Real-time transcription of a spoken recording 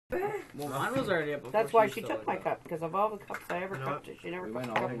Well, mine was already up before. That's why she took my cup, because of all the cups I ever cupped, she never We cupped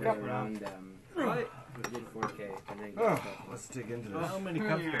went all a the way cup. around. Right. We did 4K. And then Let's dig into this. How many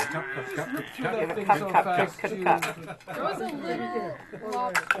cups? Cup. Cup. There was a little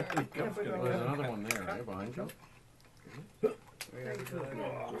lobster. There's another one there, right behind you.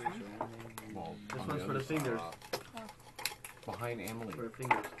 Well, This one's for the fingers. behind Emily. For the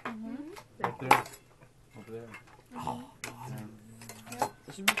fingers. Up there. Over there. Oh.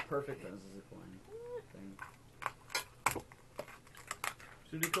 This would be perfect as a zipline thing.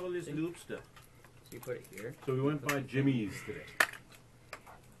 So they call this Lobster. So you put it here. So we went by Jimmy's today.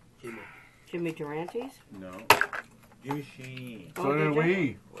 Jimmy Durante's? No. Jimmy Sheen. So did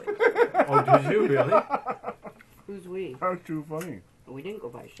we. Oh, did you really? Who's we? That's too funny. We didn't go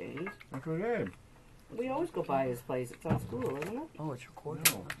by Shane's. That's okay. We always go by his place. It's on school, isn't it? Oh, it's recording.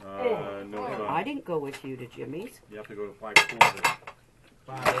 No, it's I not. didn't go with you to Jimmy's. You have to go to 5 corners.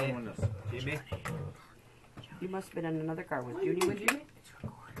 Jimmy. You must have been in another car. Was Judy with you?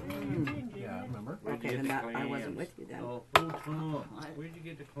 Yeah, I remember. Okay, then that, I wasn't with you then. Oh, Tom, where'd you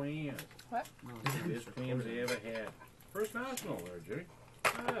get the clams? What? The best clams they ever had. First National there, Jimmy.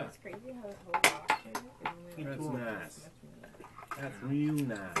 Ah, It's crazy how this whole lobster that's nice. That's real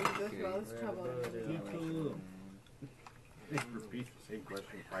nice. goes through all this trouble. You too. They repeat the same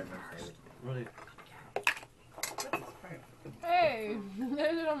question 5 minutes later. Really? Hey,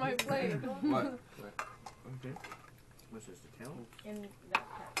 there's it on my plate. What? Okay. What's this, the tail? In that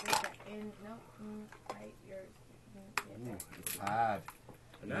part. Right, yours. It's hard.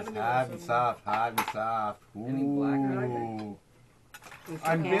 Another It's one, hard and some- soft, hard and soft. Any black or Ooh.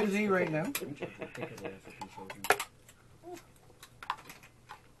 I'm busy right now.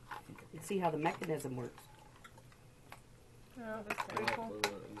 Let's see how the mechanism works. Oh, that's very cool.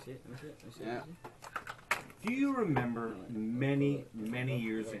 Yeah. Do you remember many, many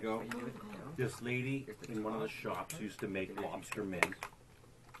years ago, this lady in one of the shops used to make lobster men?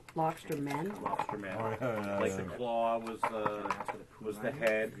 Lobster men. Lobster men. Oh, yeah, Like the yeah. claw was the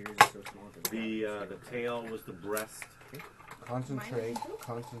head, the tail was the breast. Concentrate,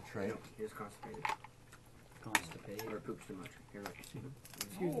 concentrate. Here's constipated. Constipated. Or poops too much. Here, look, you see them?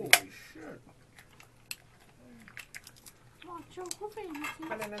 Holy shit.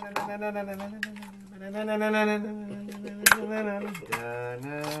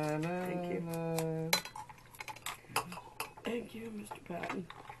 Thank you. Thank you, Mr. Patton.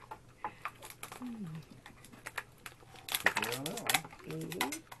 Mm-hmm.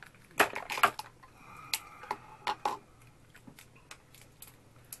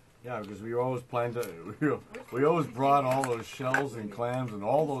 Yeah, because we always planned to, we always brought all those shells and clams and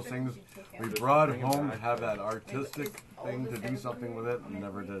all those things we brought home to have that artistic thing to do something with it and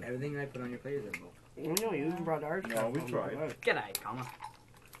never did. Everything I put on your plate is edible. I know, you even brought ours. No, we tried. G'day, Connor.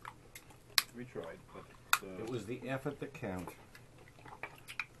 We tried, but It was the effort that counted.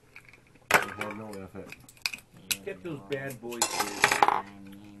 We had no effort. get those bad boys here.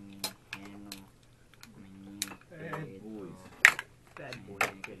 Bad boys. Bad boy.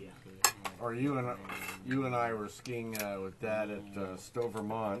 Or you and I were skiing with Dad at Stowe,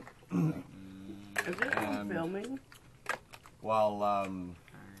 Vermont. Is this one And- filming? While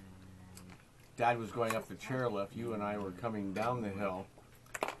Dad was going up the chairlift, you and I were coming down the hill.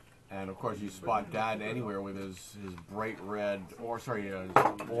 And of course, you spot Dad anywhere with his bright red, or sorry, his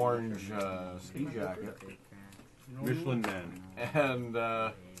orange ski jacket. Michelin Man. And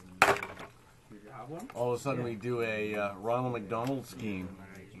all of a sudden, we do a Ronald McDonald scheme.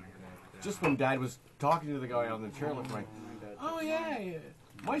 Just when Dad was talking to the guy on the chairlift, like, "Oh yeah,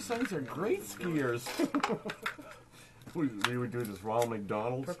 my sons are great skiers." we would do this Ronald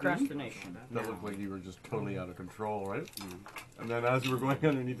McDonald scheme. Procrastination. That looked like you were just totally out of control, right? And then as we were going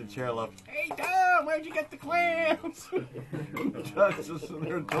underneath the chairlift, "Hey Dad, where'd you get the clams?" Dad's just sitting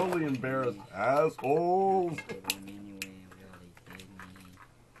there totally embarrassed. Assholes.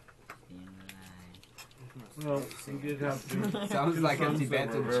 Well, we did have to. Sounds like a sons that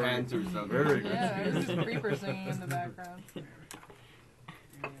Tibetan were chant or something. Very good. Yeah, there's a creeper singing in the background.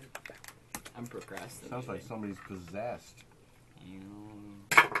 I'm procrastinating. Sounds like somebody's possessed. Yeah,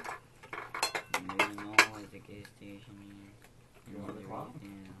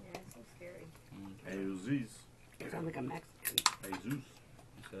 it's so scary. Jesus. Sounds like a Mexican. Jesus.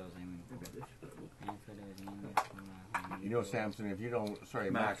 You know, Samson, if you don't,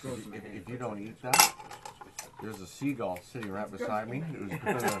 sorry, Max, Max. if you don't eat that, there's a seagull sitting right beside me. It was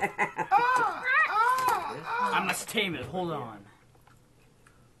gonna, I must tame it. Hold on.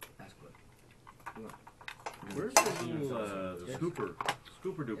 That's good. Where's the little the scooper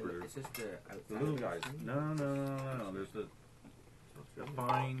duper? It's just The little guys. No. There's the the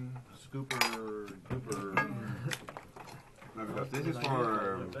fine scooper duper. No, because this is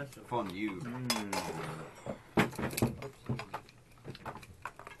for fondue.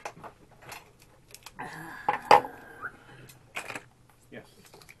 Yes.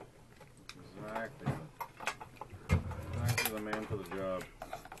 Exactly. Exactly the man for the job.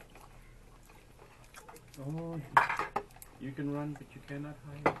 Oh, you can run, but you cannot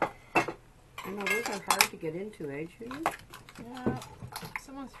hide. I know those are hard to get into, eh, Judy? Yeah.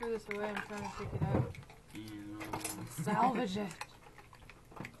 Someone threw this away. I'm trying to pick it up. Salvage it.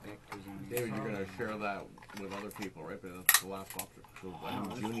 David, you're gonna share that with other people, right? But that's the last lobster. So I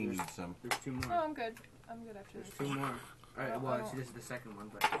know Junie needs some. There's two more. Oh, I'm good. I'm good after There's this. two more. Alright, well, actually, this is the second one,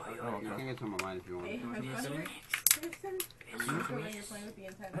 but Oh, you okay. can get some of mine if you want. Hey, You want some of I'm this, There's some when you're playing with the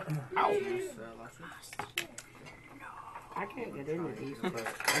antenna. lobster? I can't get into these. But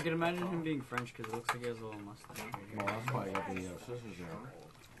I can imagine him being French because it looks like he has a little mustache. Well, that's why I got the scissors there.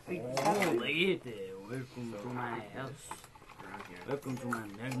 Oh, look at that. Welcome to my house. Welcome to my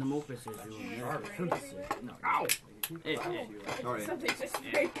magnum opus, as you will never fantasy. No. Ow! Hey, hey. Sorry. Something just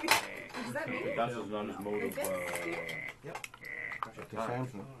straight. Is that me? That's his not his mode of To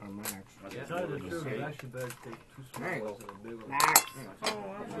Samson or Max. Yeah. Tell you the truth, it actually better take two small There you ones and a big one. Max.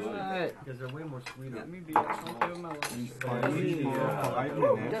 What? Because they're way more sweet. Let me be okay with my lunch. It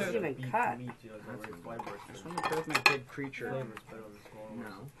doesn't even cut. I just want to play with my big creature. Alright.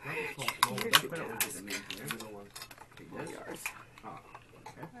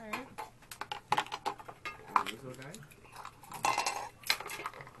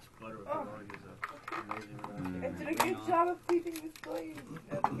 Mm. I did a good job of keeping this blade.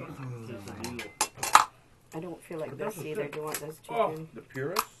 I don't feel like this either. Do you want this, Oh, chicken? the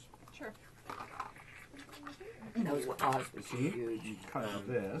purist? Sure. Those Osmonds are See? huge. You cut out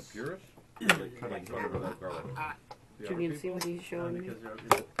this. Purist? Like cutting butter without garlic. Judy, see what he's showing me? Because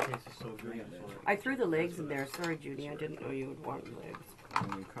the taste is so good. I threw the legs in there. Sorry, Judy. I didn't know you would want legs.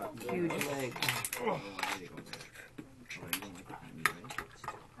 And you cut Huge legs.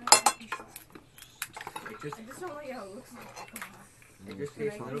 It just, I just don't like how it looks. it just Like,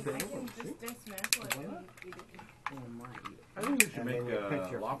 tastes a little bit. I can just dismantle it and eat it. I think we should And make then you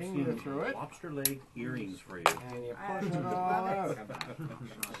pick your finger through it. lobster leg earrings for you. and you I push it all love out.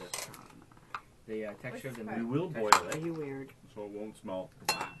 The texture of the We meat. will boil Are it, you weird? so it won't smell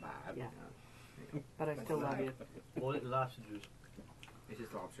bad. Yeah. But I still love you. Well, it lobster juice. It's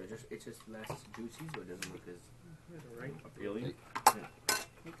just lobster. It's just less juicy, so it doesn't look as. Appealing.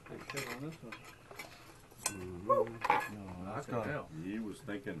 No, that's I can gonna. tell. He was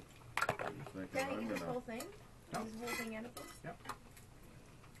thinking, Can I I'm eat this gonna. whole thing? No. This whole thing edible?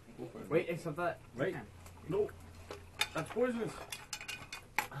 Wait, except that. Wait, no, that's poisonous.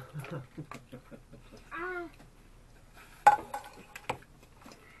 Ah!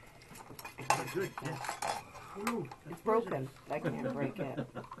 Good, yeah. It's broken. I can't break it.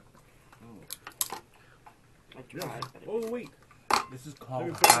 I tried, but it Oh wait, This is called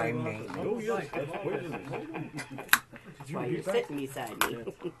There's high something maintenance. Oh yes, that's poisonous. That's why you're sitting beside me.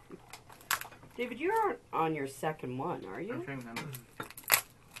 David, you aren't on your second one, are I'm you? trying to remember.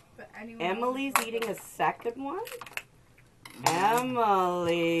 But anyone Emily's else- eating a second one?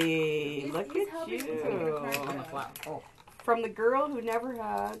 Emily, He's- look he's at helping me you. take the card out. From the girl who never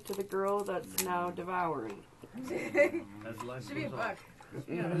had to the girl that's now devouring. As life Should be a goes buck.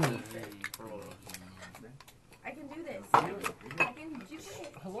 on. I can do this. I can do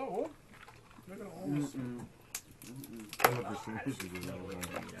it. Hello?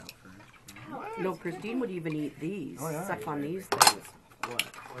 No, Christine would even eat these. Oh, yeah. Suck on these things. What?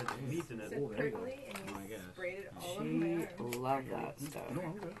 Meat in it. Sit Oh, there you go. prickly and you I guess. sprayed it all over She my arm. loved that stuff. No,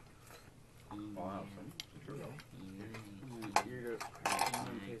 I'm good. I'll have some. Sure. You're gonna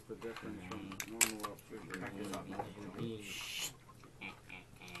taste the difference from normal lobster.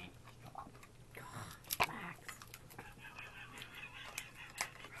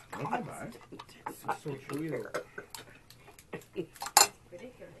 Not bad. So chewy though.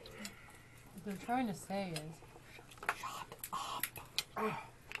 Ridiculous. What they're trying to say is. Oh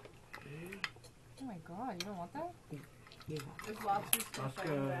my god, you don't want that? Yeah. There's lobster stuff Ask right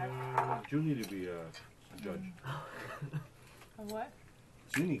in the back. Junie to be a judge. A what?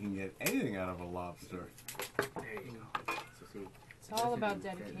 Junie can get anything out of a lobster. There you go. So see, It's all about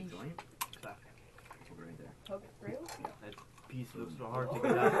instead of the dedication. joint, we'll go right there. Poke it through? That piece looks so hard to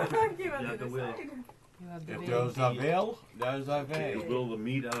get out. Give You have the will. You have the If big- there's a bill, there's a You way. will the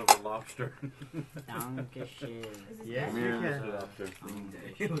meat out of a lobster. Dankeschön. Is this Yes, Come dead? here, you Mr. can. Lobster. Mm.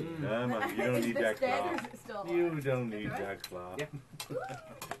 Come on, you don't Is need this that dead claw. or is it still alive? You don't need Is it that claw. Yeah.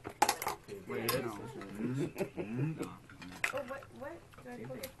 Wait, it is? Mm, mm. Oh, what? I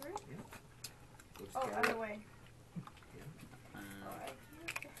poke it through? Looks Oh, scary. out of the way. Uh, Oh, I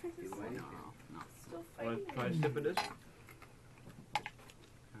can't. Do I? no. Still Want fighting to try a it. sip of this?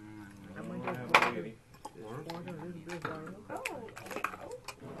 Oh.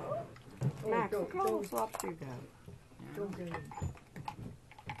 Max, look at all those lobster you got.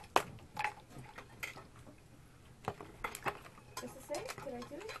 Is this it? Did I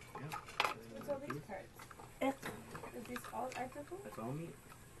do it? Yeah. What's all these parts? Is these all ethical? That's all meat.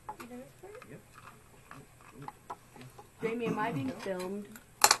 Even this part? Jamie, am I being filmed?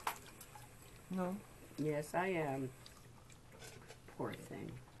 No. Yes, I am. Poor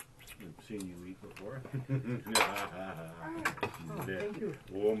thing. I've seen you eat before.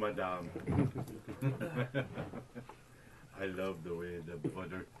 Oh, madame. I love the way the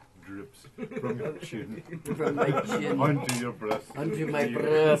butter drips from your chin From my chin onto your breast. onto my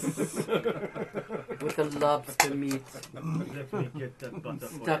breasts with the lobster meat Let me get that butter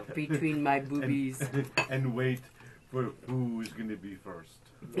for stuck you. between my boobies. And wait for who's going to be first.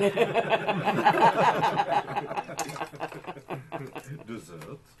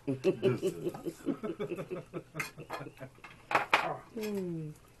 Dessert. Dessert.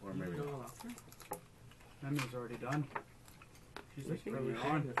 Or maybe not. That meal's already done. She's like early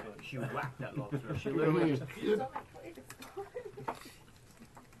on. She whacked that lobster. She literally just It's on my plate. It's gone.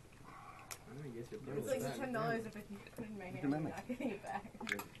 I guess you're It's like $10 if I keep putting my hand. I'm not getting it back.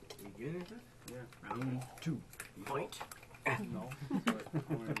 You getting it? Round 2. Fight. No.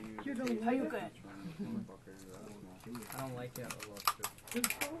 You don't like it? I don't like it. Lobster.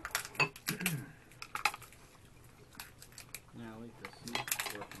 Yeah, I like this.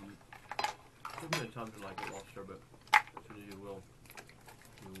 Work on it. There's been times you like a lobster, but as soon as you will.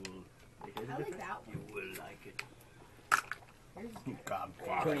 I like that one. You will like it. God,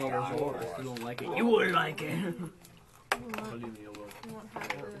 $20 over. I still don't like it. You would like it. You want, Believe me, you will. you want half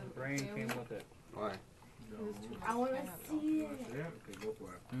the Brain tail? came with it. Why? It was too much. I want to Why not? see it. Yeah, okay, go for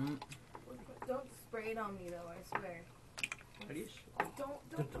it. Don't spray it on me though, I swear. How do you Don't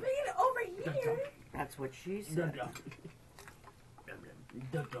spray it over here. That's what she said. What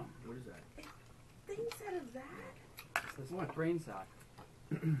is that? Things out of that. This is my brain sack.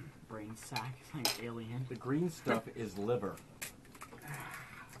 Brain sack. It's like alien. The green stuff is liver.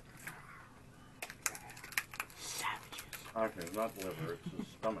 Savages. Okay, not liver, it's the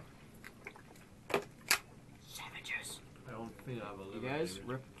stomach. Savages. I don't think I have a liver. You guys maybe.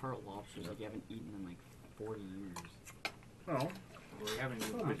 rip apart lobsters like you haven't eaten in like 40 years. No, We haven't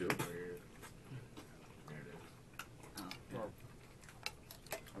used we do. There it is.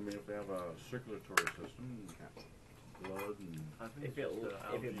 I mean, if they have a circulatory system, blood and... I think If it's it just the if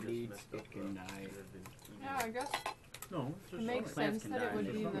algae it that's bleeds, messed it up, can die. they've been eating Yeah, I guess No, it's it just makes Plants sense can that it die. would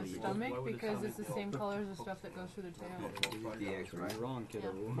There's be nothing the to eat. stomach Why would the because it's the salmon same go? color as the stuff that goes through the tail. You're wrong,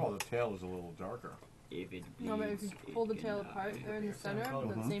 kiddo. Well, the tail is a little darker. If it bleeds, No, but if you pull the it tail can apart die. there in the center,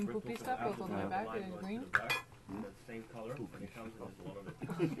 that same poopy stuff goes all the way back and it's green. That same color, when it comes, there's a lot of it.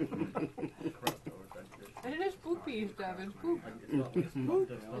 Crust or that shit. And it is poopy stuff, it's poop. It's not the stomach,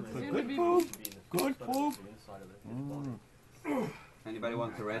 It it's seems to Good be poop. poop. to be in the Good stomach, poop. the inside of it, it's body. Anybody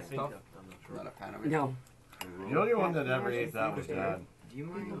want the I red think stuff? I'm not sure. Not a fan of it. No. The only one that ever ate that was Dad. Do you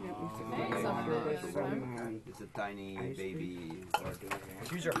mind? Hey, some of it the other time. It's a tiny baby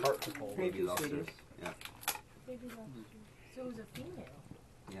Use your heart to pull. baby lobster. Yeah. Baby lobster. So it was a female.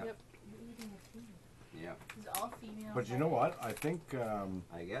 Yeah. Yep. You're eating a female. Yeah. It's all female. But you know what? I think,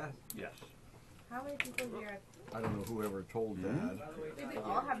 I guess. Yes. How many people here? I don't know whoever told Dad Did we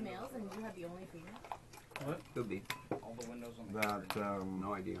all have males and you have the only female? Could be. All the windows on the that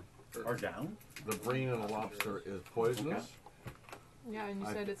No idea. Or down? the brain of the lobster is poisonous. Yeah, and you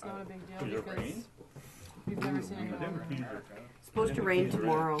I- said it's not a big deal Is it because rain? you've never seen anyone. It's supposed to rain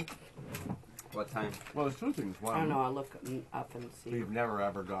tomorrow. What time? Well, there's two things. I don't know. One, I'll look up and see. we've never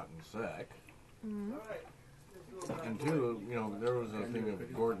ever gotten sick. Mm-hmm. And two, you know, there was a thing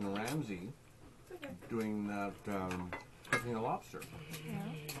of Gordon Ramsay doing that, cooking a lobster.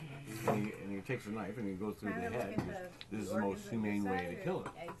 Yeah. And he takes a knife and he goes through Kind the of head. look at This is the organs most on humane this way side to or kill it.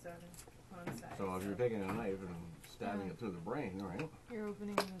 eggs on one side. So if you're taking a knife and stabbing it through the brain, right? You're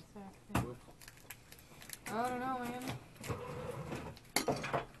opening the sack thing. I don't know, man.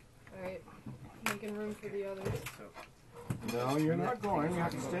 Alright. Making room for the others. No, you're not going. You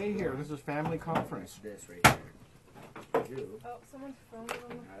have to stay here. This is family conference. This right here. Oh, someone's phone is on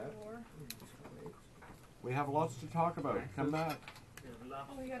the floor. We have lots to talk about. Come back.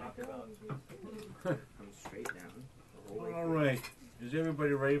 Oh, we gotta go. Come straight down. The whole way All right. Is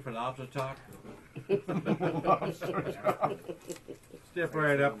everybody ready for lobster talk? Step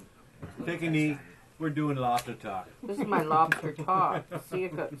right up. Take a knee. We're doing lobster talk. This is my lobster top. See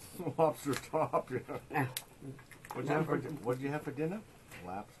if it's... Lobster top, yeah. What'd you have for dinner?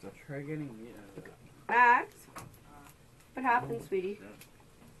 Lobster. Try getting meat out of that. Max, what happened, sweetie?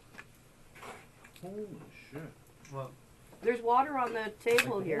 Holy shit. Well, There's water on the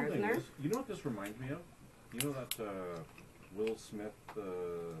table Like, the here, whole isn't thing there? is- you know what this reminds me of? You know that Will Smith,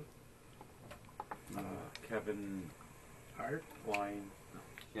 Kevin Hart? Klein,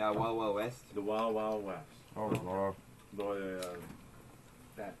 Yeah, Wild Wild West. The Wild Wild West. Oh, Lord. The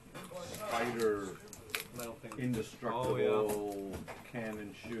that spider, Metal thing. indestructible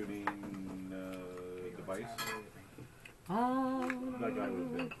cannon shooting device. That guy was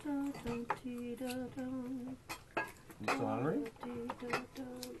big. You still hungry?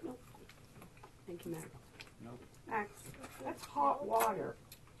 Nope. Thank you, Max. Nope. Max, that's hot water.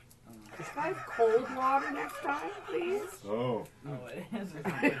 Can I have cold water next time, please? Oh. oh, it is. You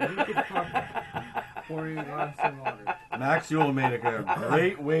could pour your glass of water. Max Yule made a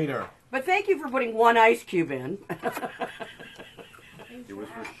great waiter. But thank you for putting one ice cube in. It was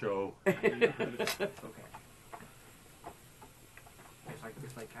for show. Okay.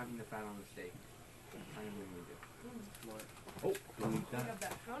 It's like having the fat on the steak. I am really good. Oh, don't eat Pick that. up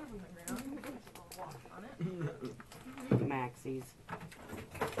that phone from the ground. I'll walk on it. Maxie's.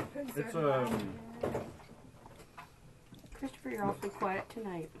 It's Christopher, you're awfully quiet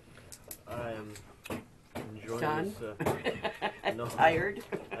tonight. I am enjoying Done? this. No, Tired?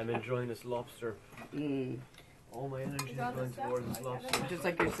 I'm enjoying this lobster. Mm. All my energy is Is all going the stuff towards this like lobster. that? Just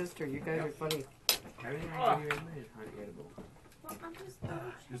like your sister. You guys are funny. Everything I do here is unedible. Well, I'm just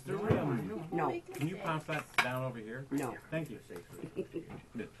is there No. Can you pass that down over here? No. Thank you.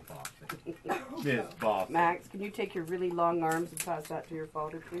 Miss Bossy. Miss Bossy. Max, can you take your really long arms and pass that to your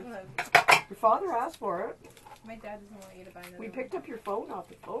father, please? Your father asked for it. My dad doesn't want you to buy another We one. picked up your phone off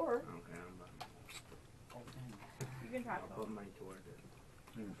the floor. Okay, You can try I'll both. put money towards it.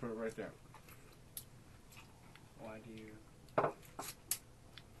 You can put it right there. Why do you?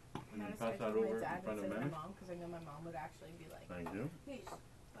 And I then just pass that told my over dad in front of instead me. my mom because I know my mom would actually be like, Thank you. he's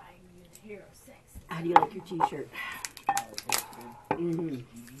buying you the hero sex. How do you like your t-shirt? Oh, Mm-hmm.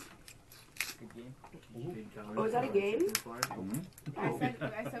 good game. Oh, is that a game? I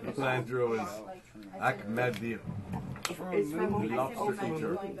said we Landrew is like, I said, Ahmed Dio. It's from I said, Lobster we might be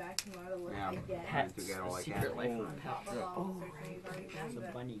feature. going back tomorrow to look Yeah. again. Pets together like Secret that. life On of top of all the searching we've already done, It's a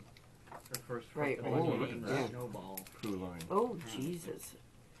but bunny. The first Right. fucking Oh, one. look at that. Snowball. True line. Oh, Jesus.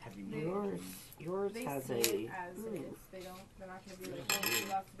 Have you Yours they has see a... it as it is. They're not going to be like, oh, you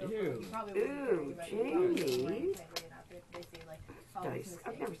lost the bill. Ew. You probably wouldn't Ew, do anybody. Jamie. They say like, oh, it's Dice. a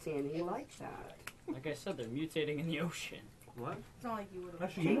I've mistake. never seen anything like that. Like I said, they're mutating in the ocean. What? It's not like you would have.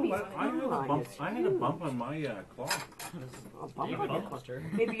 Actually, you know what? I had a Jamie's bump. fine. I had a bump on my claw. A bump David on your Lobster.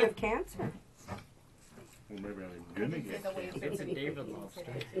 Maybe you have cancer. Well, maybe I'm gonna get The way it It's a fits David in, Lobster.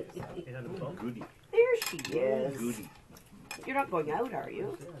 It had a bump. goody. There she is. Goody. You're not going out, are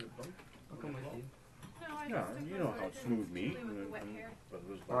you? It had a bump. I'll come with you. No, I Yeah, just you know how it's smooth meat. With the wet hair. But it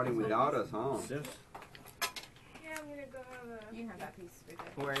was Party without us, huh? This. Yeah, I'm gonna go have a. You can have that piece right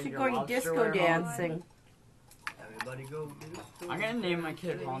there. Wearing She's your going lobster disco wear on. dancing. Everybody go, dude. I'm gonna name my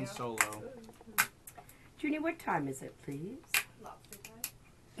kid Han Solo. Junior, what time is it, please? Lobster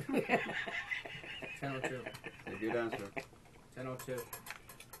time. 10:02. A good answer. 10:02.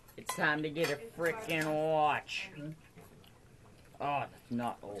 It's time to get a frickin' watch. Oh, that's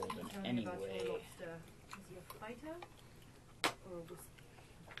not old in any way. Is he a fighter? Or was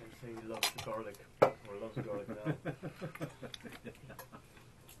I'm saying he loves the garlic. Or loves garlic now.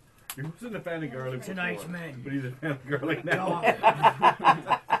 He wasn't a fan of garlic Tonight's before, men. but he's a fan of garlic now.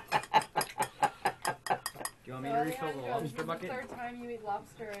 Do you want me to refill the lobster This is the bucket? third time you eat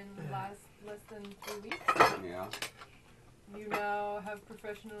lobster in less than 3 weeks. Yeah. You now have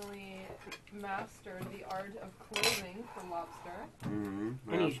professionally mastered the art of clothing for lobster. Mm-hmm.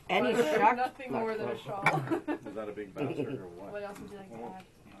 And he's But shocked. nothing more than a shawl. Was that a big bastard or what? What else would you like to add?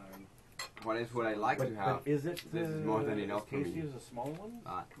 What is what I like to have? is it This is more than enough for tasty me. as a small one?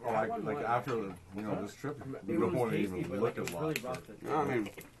 Oh, like after the, this trip, we don't want to even look at lobster. No, I mean,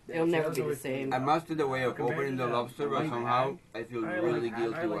 It'll never be the same. I mastered the way of opening the lobster, but somehow I feel I really like-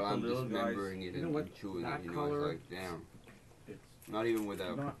 guilty I like while I'm the little dismembering guys. it You know and what? chewing That it. You know, color, it's like, damn. It's Not even with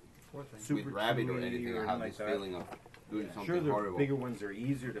a not super with rabbit or chewy anything. or I have anything this like that. feeling of doing something Sure, the horrible. bigger ones are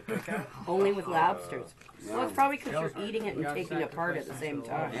easier to pick up. Only with lobsters. Yeah. Well, it's probably because you're eating it and taking it apart at the same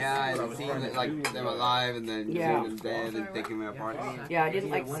time. Yeah, and seeing it, like them alive and then Yeah. seeing them dead and taking them apart. Yeah, I didn't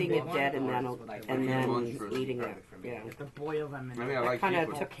like seeing it dead and then Monstrous. eating it. Yeah. The boil them in Maybe I like Kind of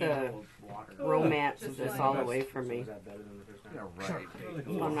seafood. took the romance of this all away from me. Yeah, right.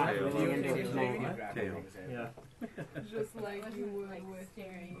 So I'm not really into it tonight. Tail. Yeah. Just like you would Like with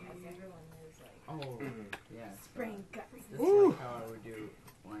staring as everyone is like. Oh, yeah. spring guts. This is like how I would do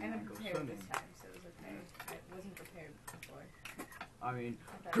when And I I'm go prepared swimming. this time, so it was okay. I wasn't prepared before. I mean,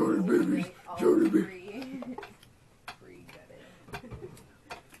 I thought it was like all free gutted.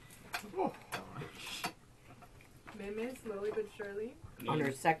 Mimi, slowly but surely. On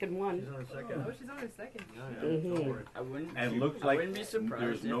her second one. She's on her second. Oh, she's on her second. Mhm. I wouldn't. And be- looks I like wouldn't be surprised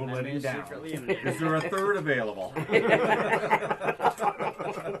there's if no Meme letting is down. secretly eliminated. Is there a third available?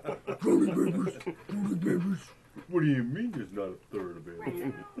 What do you mean there's not a third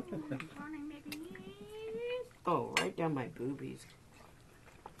available? Oh, right down my boobies.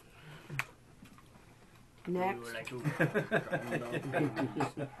 Next.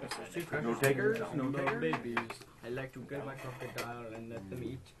 No takers? No No takers? babies. I like to get my crocodile and let them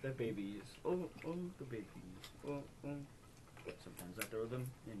eat the babies. Oh, the babies. Oh. Sometimes I throw them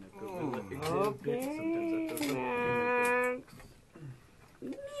in a gorilla exhibit. Okay. Sometimes I throw them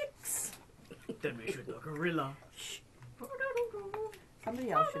Next. Then we should the gorilla.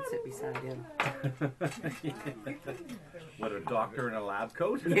 Somebody else should sit beside him. What, a doctor in a lab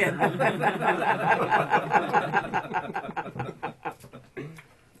coat?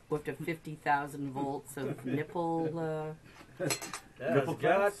 With the 50,000 volts of nipple. Nipple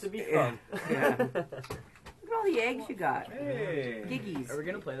got to be fun. Yeah. Look at all the eggs you got. Hey. Giggies. Are we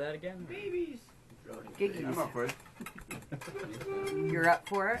gonna play that again? Babies. I'm Giggies. up for it. You're up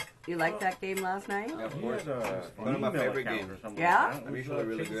for it? You liked that game last night? Yeah, of He course. has a One of my email favorite account games. or something Yeah? like that. I'm usually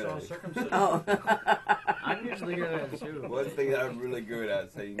really good at it. Circumcision. Oh. I'm usually good at it too. One thing that I'm really good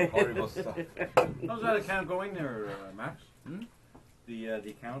at, saying horrible stuff. How's that account going there, Max? Hmm? The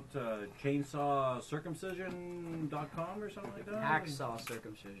account chainsawcircumcision.com or something like that? Hacksaw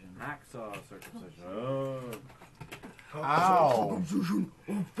circumcision. Hacksaw circumcision. Oh. Ow!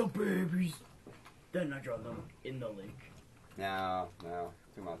 The babies. Then I draw them in the lake No,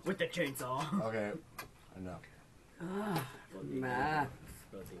 too much. with the chainsaw. Okay, enough. Ah, Max.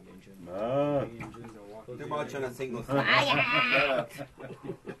 Too much on a single Ah,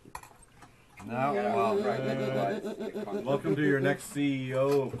 Now, Welcome to your next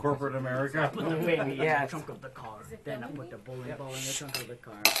CEO of corporate America. Put the baby in the Yes. trunk of the car. Then I put the bowling ball in the trunk of the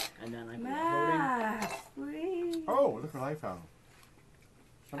car. And then I put Max, please. oh, look what I found.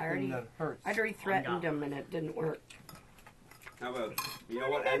 I already- Something that hurts. I'd already threatened him and it didn't work. How about, you know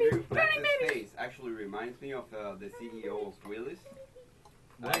what, Andrew? Max's face actually reminds me of the CEO of Willis.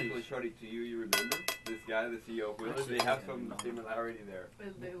 I actually showed it to you, you remember? This guy, the CEO of Willis, they have some similarity there.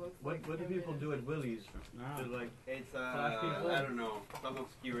 They look What like do him people and- do at Willie's? Ah. They're like, It's, Flash people? I don't know, some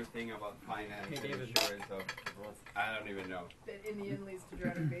obscure thing about finance Hey, and David. insurance of, I don't even know. That Indian leads to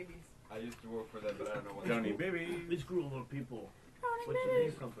drowning babies. I used to work for that, but I don't know what Johnny it's called. Baby. these cruel little people. What's the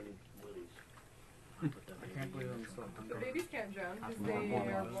name company? Willie's. I can't believe I'm so The babies can't drown because I'm they born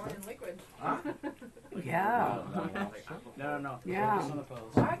are with born in liquid. Yeah. No. Yeah.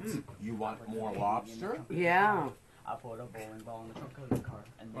 What? You want more lobster? Yeah. I put a bowling ball in the trunk of the car.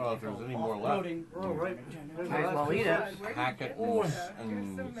 And then Well, if there's any more left, floating. Oh, right. Might as well eat it. hack it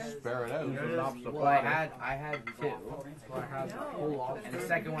and spare it out. Well, I had two. So I had and the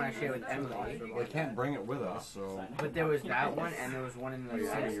second one I shared with Emily. We can't bring it with us, so. But there was that one, and there was one in the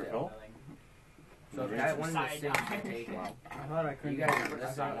city. So if that one in the city can take it. I thought I couldn't. You guys know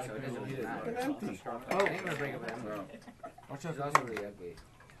this song, so it doesn't really matter. Empty. Oh, I'm gonna break up with Emily. Watch She's out. also really ugly.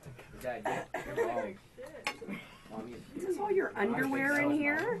 Dad, you're wrong. Mommy, Is this all your underwear in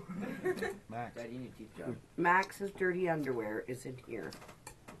here? Max. Dad, you need a teeth job. Max's dirty underwear is in here.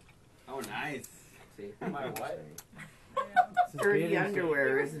 Oh, nice. See? My what? Dirty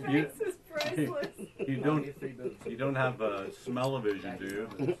underwear is in here. This is priceless. You don't have smell-o-vision, do you?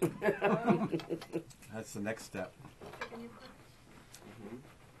 That's the next step.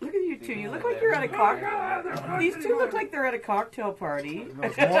 Look at you two. You look like you're at a cocktail. These two look like they're at a cocktail party. No,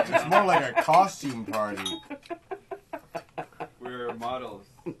 it's more like a costume party. We're models.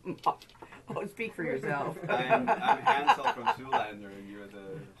 Oh, speak for yourself. I'm Hansel from Zoolander, and you're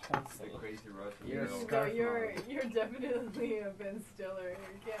the crazy Russian You're girl. No, you're definitely a Ben Stiller.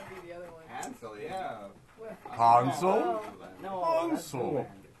 You can't be the other one. Hansel, yeah. What? Hansel? Oh. No. Hansel.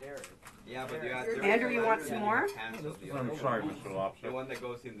 Yeah, but you have to. Andrew, you want some more? Cancel the I'm other sorry, one. Mr. The Lobster. one that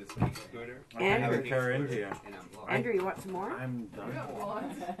goes in the speed scooter. I And- have a tear into you. And I'm lost. Andrew, you want some more? I'm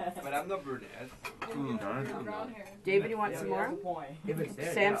done. But I'm not brunette. Done. David, you want some more? If it's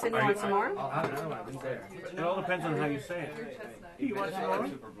there. Samson, you Are want you- some more? I'll have another one if it's there. It all depends on how you say it. You want some more?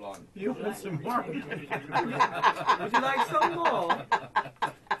 Super blonde. You want some more? Would you like some more?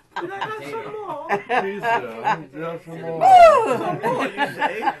 Would I have some more? Please, just some more.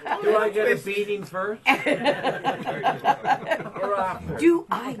 Do I get a beating first? Or after? Do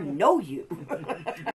I know you?